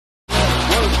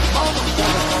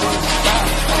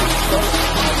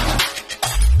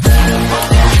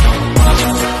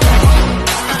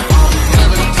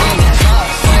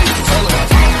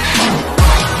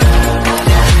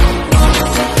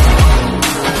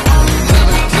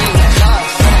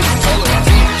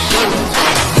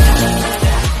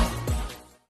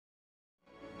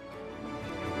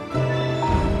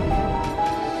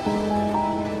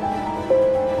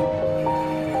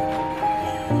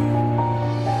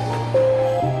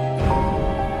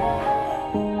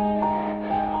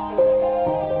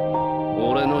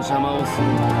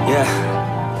Yeah.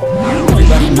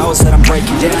 Everybody knows that I'm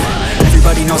breaking down.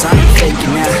 Everybody knows I ain't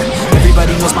faking now.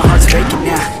 Everybody knows my heart's faking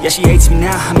now. Yeah, she hates me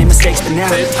now, I made mistakes but now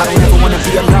I don't ever wanna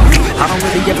be alone. I don't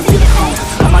really ever feel at home.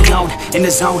 On my own, in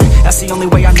the zone, that's the only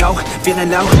way I know. Feeling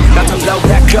low, about to blow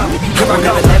back up. I won't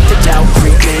ever let the doubt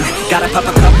creep in. Gotta pop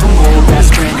a couple more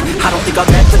aspirin. I don't think I'll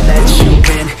ever let you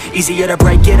in. Easier to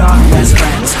break it off best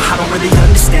friends. I don't really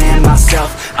understand myself.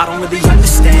 I don't really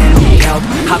understand, need help.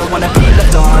 I don't wanna be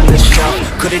left on the shelf.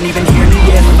 Couldn't even hear me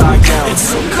if I yelled. It's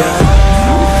so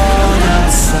cold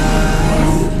outside,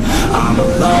 I'm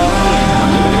alone,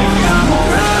 I'm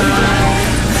alright.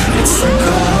 It's so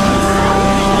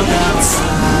cold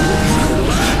outside,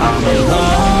 I'm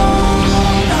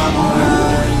alone, I'm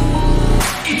alright.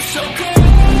 It's so cold.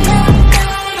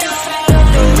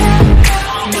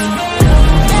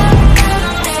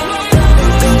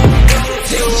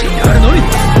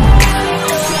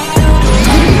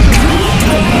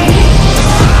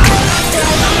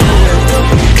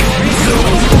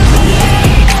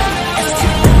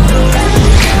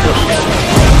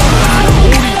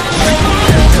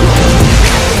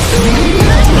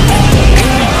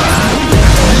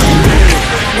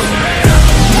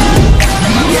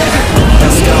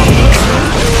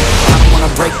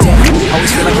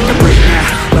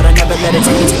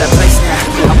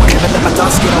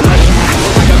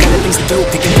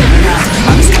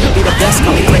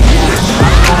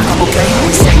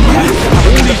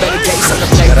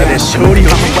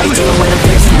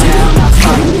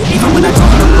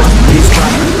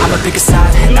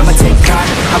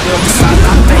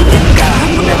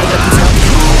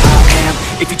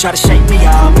 Try to shake me,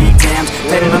 I'll be damned.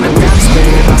 Betting on the ground is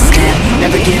where I stand.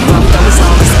 Never give up, that was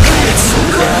always the plan. It's so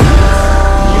cold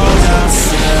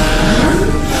outside,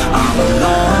 I'm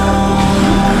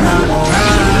alone, I'm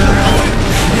alright.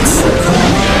 It's so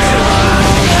cold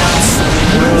outside,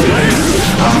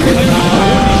 I'm alone.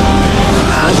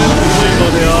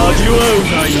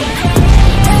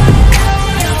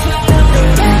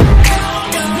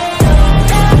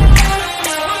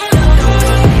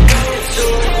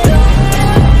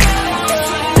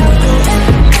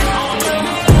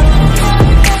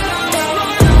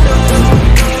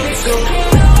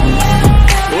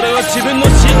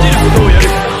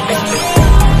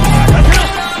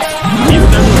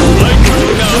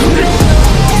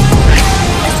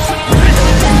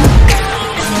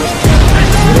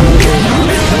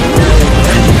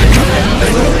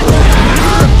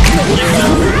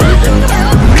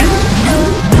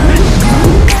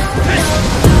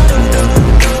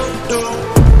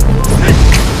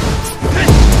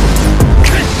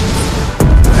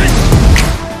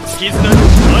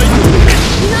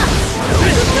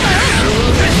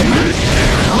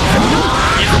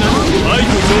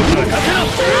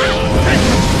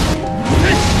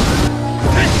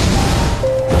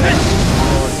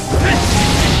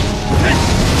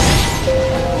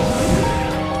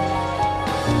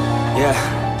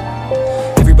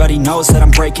 Everybody knows that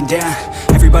I'm breaking down.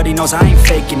 Everybody knows I ain't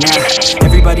faking now.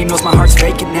 Everybody knows my heart's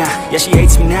faking now. Yeah, she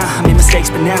hates me now, I made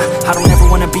mistakes but now I don't ever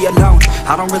wanna be alone.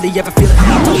 I don't really ever feel at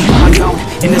home. On my own,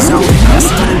 in the zone, that's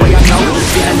the only way I know.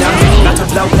 Feeling low, about to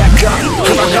blow back up.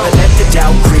 I won't ever let the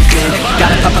doubt creep in.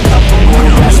 Gotta pop a couple more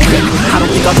aspirin. I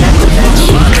don't think I'll ever let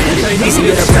you in.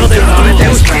 Easier to break it off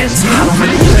best friends. I don't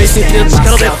really understand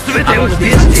myself. I don't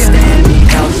really understand, need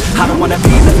help. I don't wanna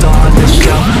be left on the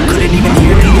shelf. Couldn't even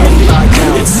hear me if I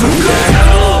yelled. It's so cold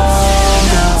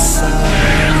outside,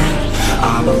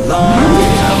 I'm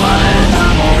alone,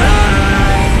 I'm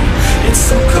alright. It's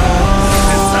so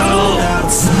cold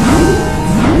outside,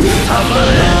 I'm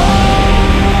alone,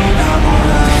 I'm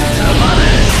alright.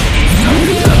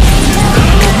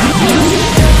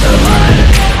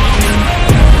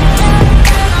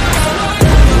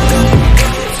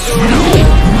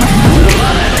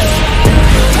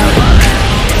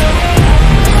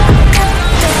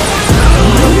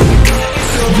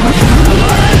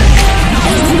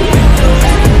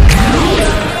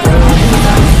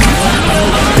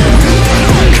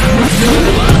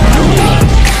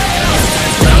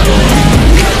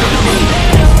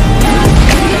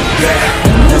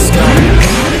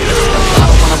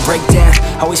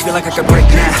 Always feel like I could break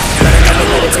now, but I never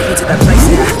let it take me to that place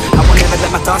now. I won't ever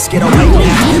let my thoughts get away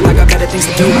now. I got better things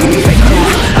to do, we can fake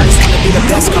now. I just wanna be the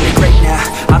best, call me great now.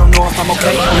 I don't know if I'm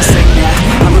okay, I'm insane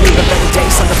now. I'ma live a better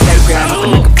days on the playground.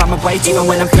 Hoping I can find my way, even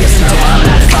when I'm feeling down.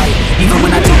 I fight, even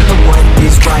when I don't know what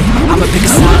is right. I'ma pick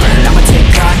a side, I'ma take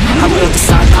pride. I will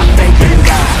decide my fate and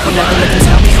die. Will never let them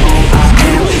tell me who I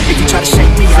am. If you try to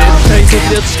shake me, I'll be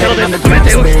damned. Standing on the ground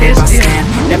is where I stand.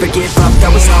 Never give up,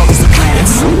 that was always the plan.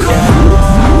 It's so cold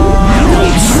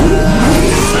outside,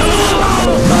 I'm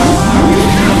alone.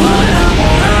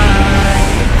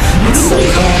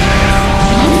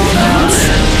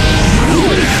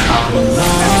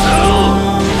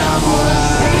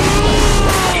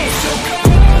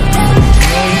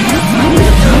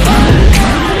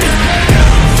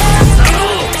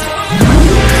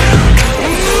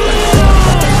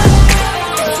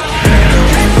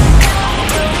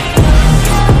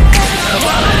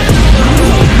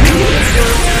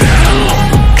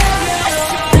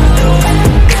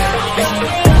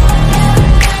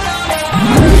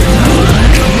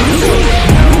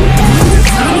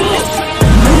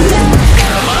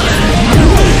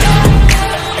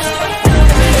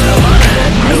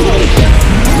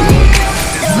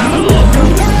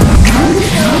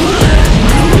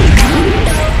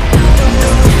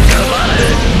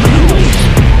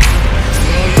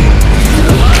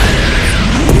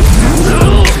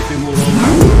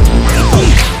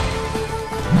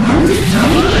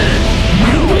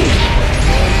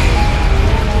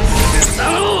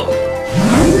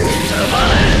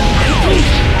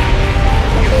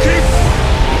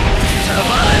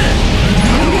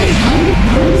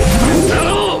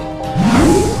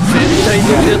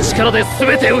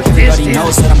 Everybody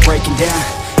knows that I'm breaking down.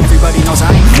 Everybody knows I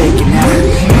ain't faking now.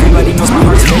 Everybody knows my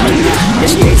heart's faking now.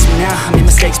 Yeah, she hates me now, I made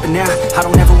mistakes, but now I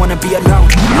don't ever wanna be alone.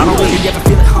 I don't really ever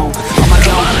feel at home. On my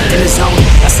own, in the zone,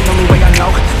 that's the only way I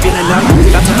know. Feeling low,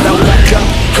 about to blow back up.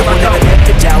 I won't ever let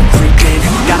the doubt creep in.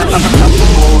 Gotta pop a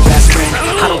couple more aspirin.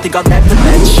 I don't think I'll ever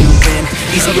let you in.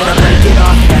 Easier to break it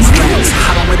off as friends.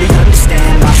 I don't really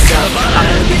understand myself. I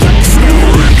don't really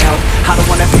understand help. I don't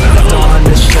wanna be left on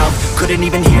the shelf. Couldn't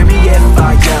even hear me if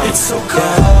I yelled. It's so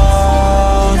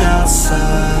cold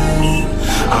outside.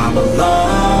 I'm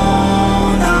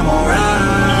alone, I'm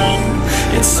alright.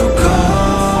 It's so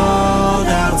cold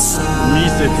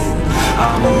outside.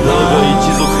 I'm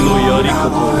alone,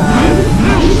 I'm alright.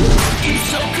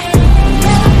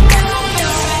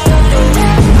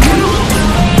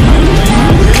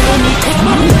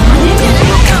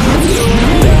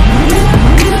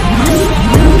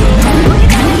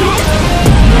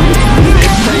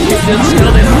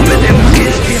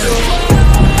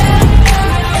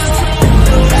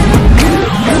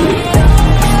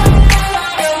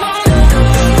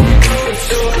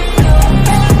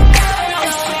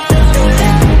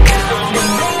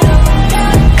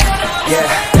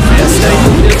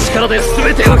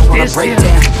 Break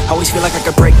down, always feel like I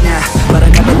could break now, but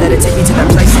I never let it take me to that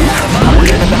place now. I won't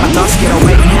ever let my thoughts get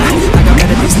away now. I got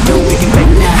better things to do, we can fake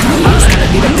now. I just wanna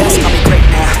be the best, I'll be great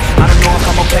now. I don't know if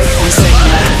I'm okay or insane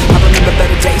now. I remember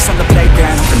better days on the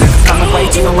playground. I'm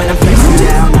awake even when I'm facing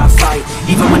down. I fight,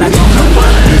 even when I don't know what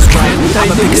is right.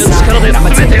 I'm a big aside, I'ma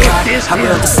take pride. I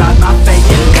will decide my fate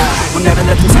and die. Will never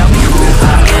let them tell me who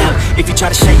I am. If you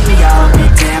try to shake me, I'll be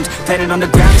damned. Planet on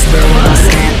the ground is where I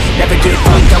stand. Never give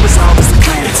up, that was always the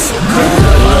plan. It's so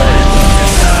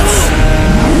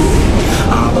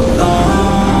I'm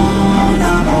alone,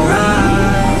 I'm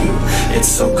alright. It's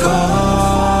so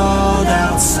cold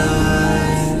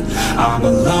outside. I'm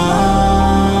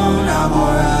alone, I'm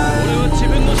alright.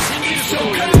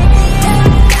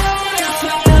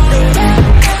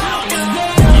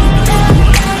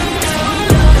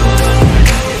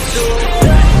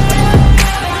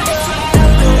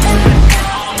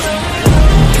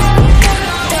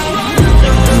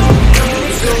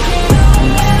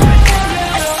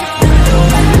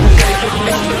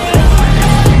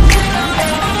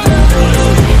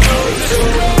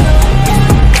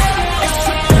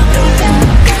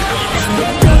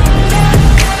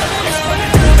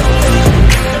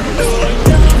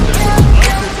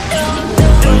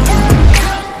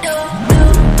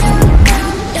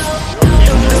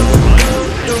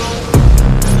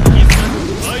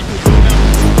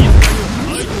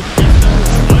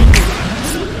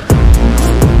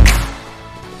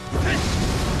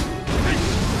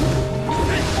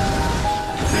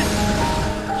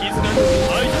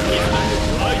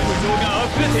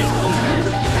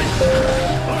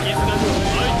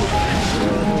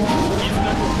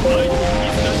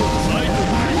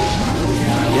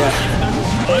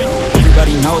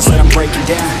 Everybody knows that I'm breaking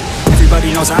down. Everybody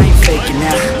knows I ain't faking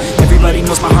now. Everybody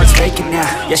knows my heart's faking now.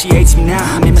 Yeah, she hates me now,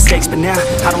 I made mistakes, but now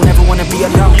I don't ever wanna be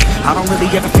alone. I don't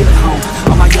really ever feel at home.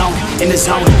 On my own, in the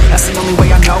zone, that's the only way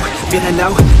I know. Feeling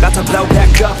low, about to blow back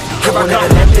up. I won't ever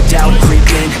let the doubt creep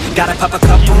in. Gotta pop a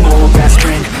couple more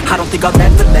aspirin. I don't think I'll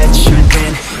ever let you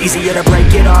in. Easier to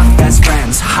break it off as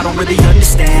friends. I don't really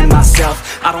understand myself.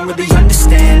 I don't really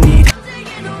understand, need